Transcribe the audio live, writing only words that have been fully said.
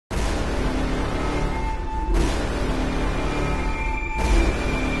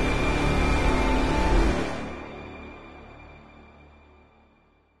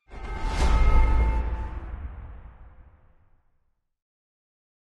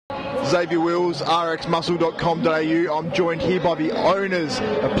Xavier Wills, rxmuscle.com.au. I'm joined here by the owners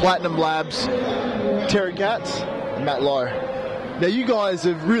of Platinum Labs, Terry Katz Matt Low. Now, you guys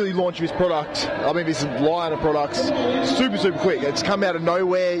have really launched this product, this line of products, super quick. It's come out of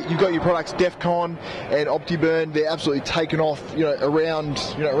nowhere. You've got your products, DEFCON and OptiBurn. They're absolutely taken off, around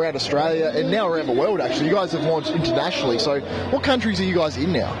Australia and now around the world, actually. You guys have launched internationally. So what countries are you guys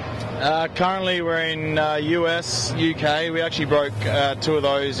in now? Currently we're in US, UK. We actually broke 2 of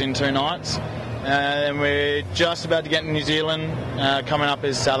those in 2 nights. And we're just about to get in New Zealand. Coming up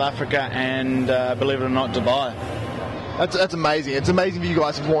is South Africa and, believe it or not, Dubai. That's amazing. It's amazing that you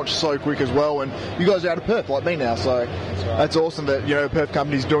guys have launched so quick as well, and you guys are out of Perth like me now, so that's awesome that Perth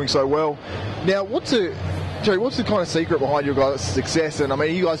company's doing so well. Now, Terry, what's the kind of secret behind your guys' success? And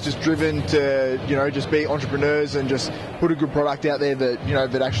you guys just driven to just be entrepreneurs and just put a good product out there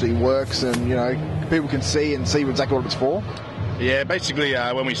that that actually works and people can see exactly what it's for? Yeah, basically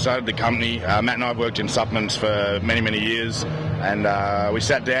when we started the company, Matt and I have worked in supplements for many years, and we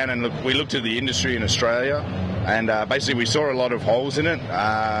sat down and we looked at the industry in Australia, and basically we saw a lot of holes in it,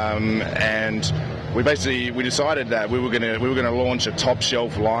 and we decided that we were going to launch a top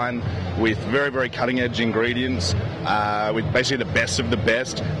shelf line with very cutting edge ingredients, with basically the best of the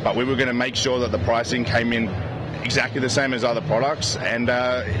best, but we were going to make sure that the pricing came in exactly the same as other products. And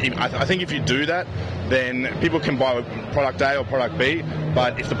I think if you do that, then people can buy product A or product B,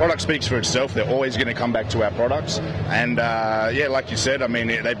 but if the product speaks for itself, they're always going to come back to our products. And like you said,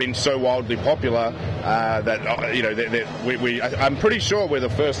 they've been so wildly popular that I'm pretty sure we're the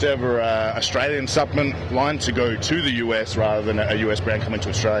first ever Australian supplement line to go to the US rather than a US brand coming to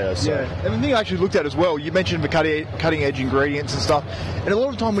Australia. So. Yeah, and the thing I actually looked at as well, you mentioned the cutting edge ingredients and stuff, and a lot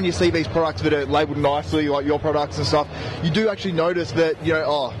of the time when you see these products that are labelled nicely, like your products and stuff, you do actually notice that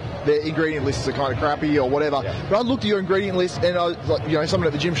the ingredient lists are kind of crappy or whatever. Yeah. But I looked at your ingredient list and I was like, someone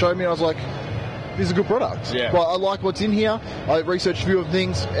at the gym showed me and I was like, this is a good product. Yeah. But I like what's in here. I researched a few of the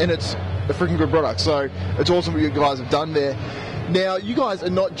things and it's a freaking good product. So it's awesome what you guys have done there. Now, you guys are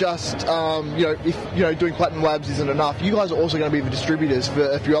not just, if doing Platinum Labs isn't enough, you guys are also going to be the distributors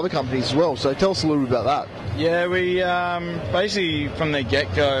for a few other companies as well. So tell us a little bit about that. Yeah, we basically from the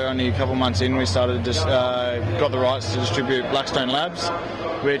get-go, only a couple months in, we started got the rights to distribute Blackstone Labs,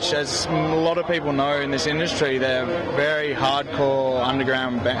 which, as a lot of people know in this industry, they're a very hardcore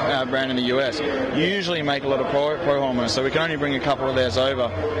underground brand in the US. You usually make a lot of pro hormones, so we can only bring a couple of theirs over.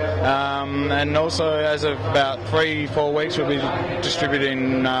 And also, as of about 3-4 weeks, we'll be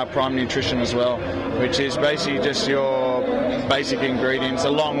distributing Prime Nutrition as well, which is basically just your basic ingredients,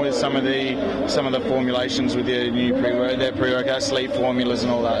 along with some of the formulations with their new pre-workout sleep formulas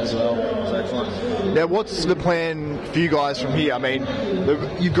and all that as well. So excellent. Now, what's the plan for you guys from here?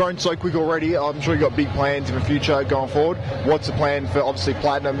 You've grown so quick already. I'm sure you've got big plans in the future going forward. What's the plan for obviously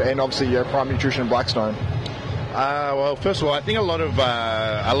Platinum and obviously your Prime Nutrition and Blackstone? Well, first of all, I think a lot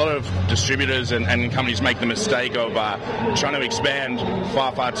of distributors and companies make the mistake of trying to expand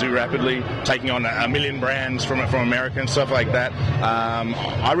far too rapidly, taking on a million brands from America and stuff like that.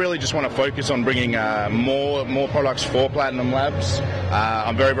 I really just want to focus on bringing more products for Platinum Labs.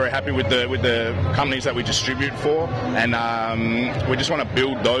 I'm very happy with the companies that we distribute for, and we just want to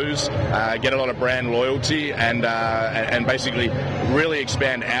build those, get a lot of brand loyalty, and basically really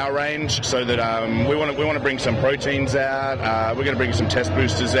expand our range so that we want to bring some proteins out. We're going to bring some test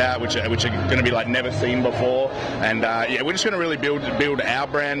boosters out, which are going to be like never seen before, and we're just going to really build our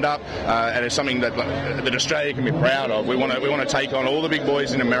brand up, and it's something that Australia can be proud of. We want to take on all the big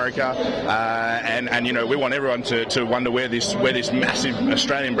boys in America, and we want everyone to wonder where this massive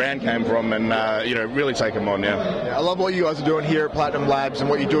Australian brand came from, and really take them on. I love what you guys are doing here at Platinum Labs and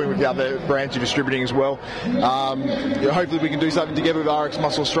what you're doing with the other brands you're distributing as well. Hopefully we can do something together with RX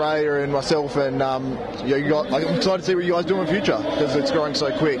Muscle Australia and myself, and I'm excited to see what you guys do in the future because it's growing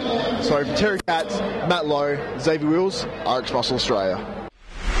so quick. So for Terry Katz, Matt Low, Xavier Wills, RX Muscle Australia.